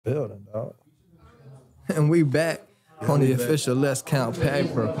Building, dog. And we back on the official Let's Count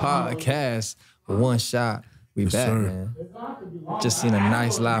Paper podcast. One shot. We back, sir. Man. Just seen a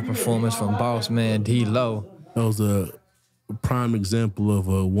nice live performance from Bossman DLow. That was a prime example of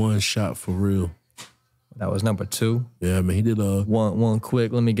a one shot for real. That was number 2. Yeah, man, he did a one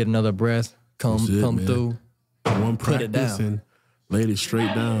quick. Let me get another breath. Come through. One practice and laid it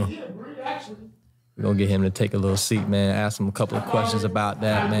straight down. We're gonna get him to take a little seat, man. Ask him a couple of questions about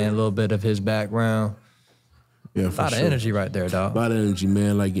that, man. A little bit of his background. Yeah, a lot of energy right there, dog. A lot of energy,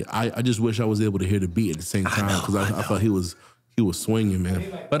 man. Like I just wish I was able to hear the beat at the same time because I thought he was swinging,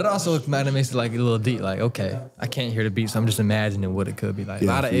 man. But it also kind of makes it like a little deep. Like, okay, I can't hear the beat, so I'm just imagining what it could be like. A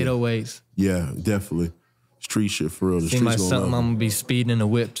lot of 808s. Yeah, definitely. Street shit for real. Seems like something I'm gonna be speeding in the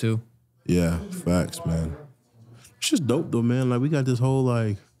whip too. Yeah, facts, man. It's just dope though, man. Like we got this whole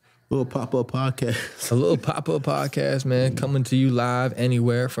like little pop-up podcast. A little pop-up podcast, man, coming to you live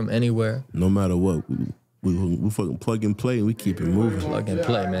anywhere from anywhere. No matter what, we fucking plug and play and we keep it moving. Plug and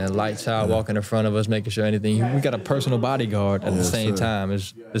play, man. Lights out, walking in front of us, making sure anything. We got a personal bodyguard at the same time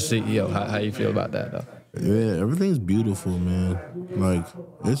as the CEO. How you feel about that, though? Yeah, everything's beautiful, man. Like,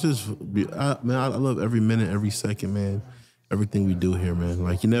 it's just, I love every minute, every second, man. Everything we do here, man.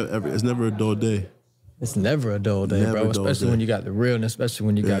 Like, it's never a dull day. It's never a dull day, bro. Especially when you got the realness, especially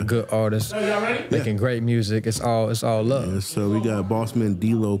when you got good artists making great music. It's all love. Yeah, so we got Bossman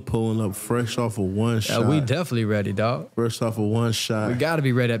DLow pulling up fresh off of one shot. We definitely ready, dog. Fresh off of one shot. We got to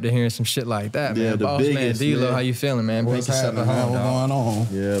be ready after hearing some shit like that, man. Bossman DLow, how you feeling, man? What's happening, man? What's going on?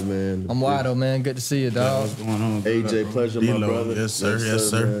 Yeah, man. I'm Wido, man. Good to see you, dog. What's going on? AJ, pleasure, my brother. Yes, sir. Yes,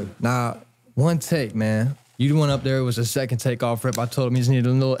 sir. Now, one take, man. You went up there, it was a second take off rip. I told him he just needed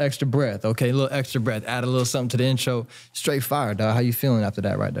a little extra breath, okay? A little extra breath. Add a little something to the intro. Straight fire, dog. How you feeling after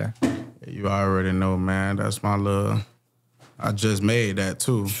that right there? You already know, man. That's my little... I just made that,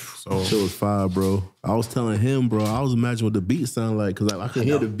 too. So Shit was fire, bro. I was telling him, bro, I was imagining what the beat sounded like, because I could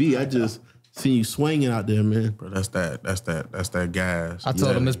hear the beat. I just seen you swinging out there, man. Bro, that's that gas. I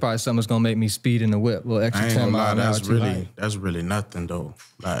told him it's probably something that's going to make me speed in the whip. A little extra 10 miles an hour. That's really nothing, though.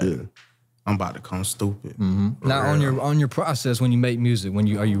 Like... I'm about to come stupid. Now, on your process when you make music,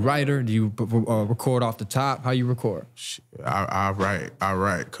 are you writer? Do you record off the top? How you record? I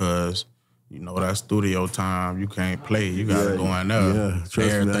write, cause you know that studio time. You can't play. You gotta go in there. Yeah,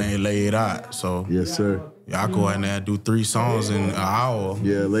 everything laid out. So yes, sir. I go in there and do 3 songs in an hour.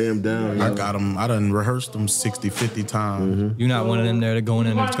 Yeah, lay them down. I got them. I done rehearsed them 60, 50 times. You're not one of them there to go in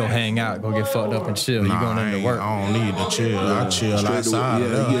there and just go hang out, go get fucked up and chill. Nah, you going in to work. I don't need to chill. I chill outside.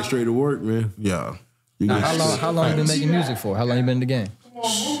 Yeah, you get straight to work, man. Yeah. Now, how long you been making music for? How long you been in the game?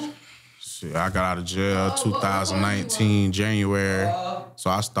 Shit, I got out of jail 2019 January. So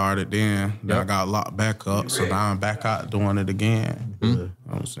I started then. Then I got locked back up. So now I'm back out doing it again. You know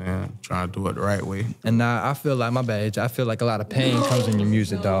what I'm saying? Trying to do it the right way. And now I feel like, my bad, I feel like a lot of pain comes in your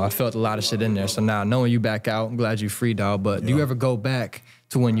music, dog. I felt a lot of shit in there. So now knowing you back out, I'm glad you free, dog. But do you ever go back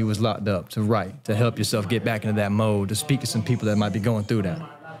to when you was locked up to write, to help yourself get back into that mode, to speak to some people that might be going through that?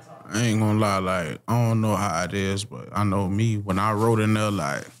 I ain't gonna lie, like, I don't know how it is, but I know me, when I wrote in there,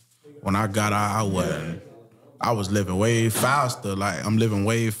 like, when I got out, I was living way faster. Like, I'm living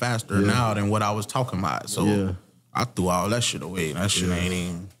way faster now than what I was talking about. So I threw all that shit away. That shit ain't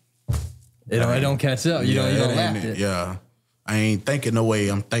even... It don't catch up. You don't laugh it. Yeah. I ain't thinking the way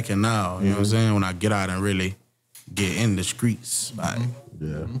I'm thinking now. You know what I'm saying? When I get out and really get in the streets. Like,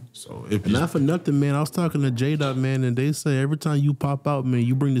 So not for nothing, man. I was talking to J-Dot, man, and they say every time you pop out, man,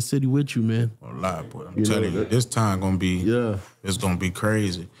 you bring the city with you, man. A lot, boy. I'm telling you, this time gonna be, it's gonna be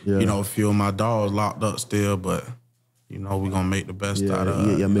crazy. Yeah. You know, a few of my dogs locked up still, but you know, we gonna make the best out of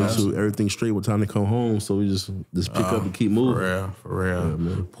it. Yeah, make sure everything's straight with time to come home, so we just pick up and keep moving. For real.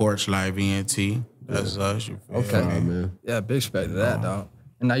 Yeah, Porch Live ENT. That's us. You feel me? Man. Yeah, big respect to that, dog.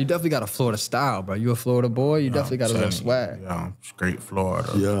 And now you definitely got a Florida style, bro. You a Florida boy? You definitely got a little swag. Yeah, I'm straight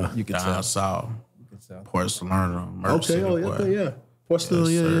Florida. Yeah. You can down tell. south. You can tell. Port Salerno. Mercy, Port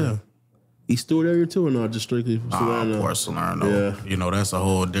Salerno, yeah. East Stewart area too, or not just strictly Salerno? Port Salerno. Yeah. You know, that's a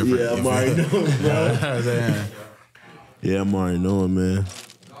whole different... Yeah, I'm already knowing, bro. Yeah, I'm already knowing, man.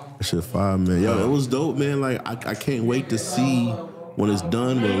 That shit fire, man. Yo, it was dope, man. Like, I can't wait to see when it's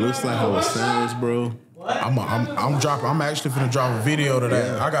done, what it looks like, how it sounds, bro. I'm actually finna drop a video to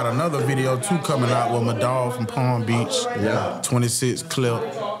that. I got another video too coming out with my dog from Palm Beach. 26 clip.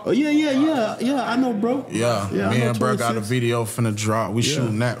 Oh yeah. I know, bro. Yeah, me and bro got a video finna drop. We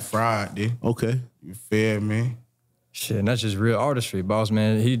shooting that Friday. Okay. You feel me? Shit, and that's just real artistry, boss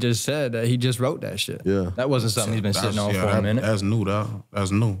man. He just said that he just wrote that shit. Yeah. That wasn't something he's been sitting on for a minute. That's new, though. That's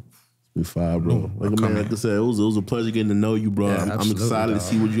new. We fire, bro. Like I said, it was a pleasure getting to know you, bro. Yeah, I'm excited to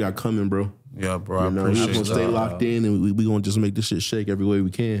see what you got coming, bro. Yeah, bro. You know, I appreciate we're gonna stay locked in, and we gonna just make this shit shake every way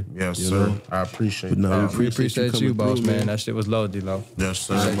we can. Yes, sir. I appreciate it. We appreciate you, boss, man. That shit was low, D-Low. Yes,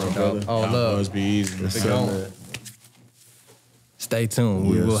 sir. All love. Always be easy. Yes, sir. Stay tuned.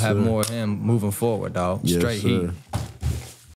 We will have more of him moving forward, dog. Yes, Straight sir. heat.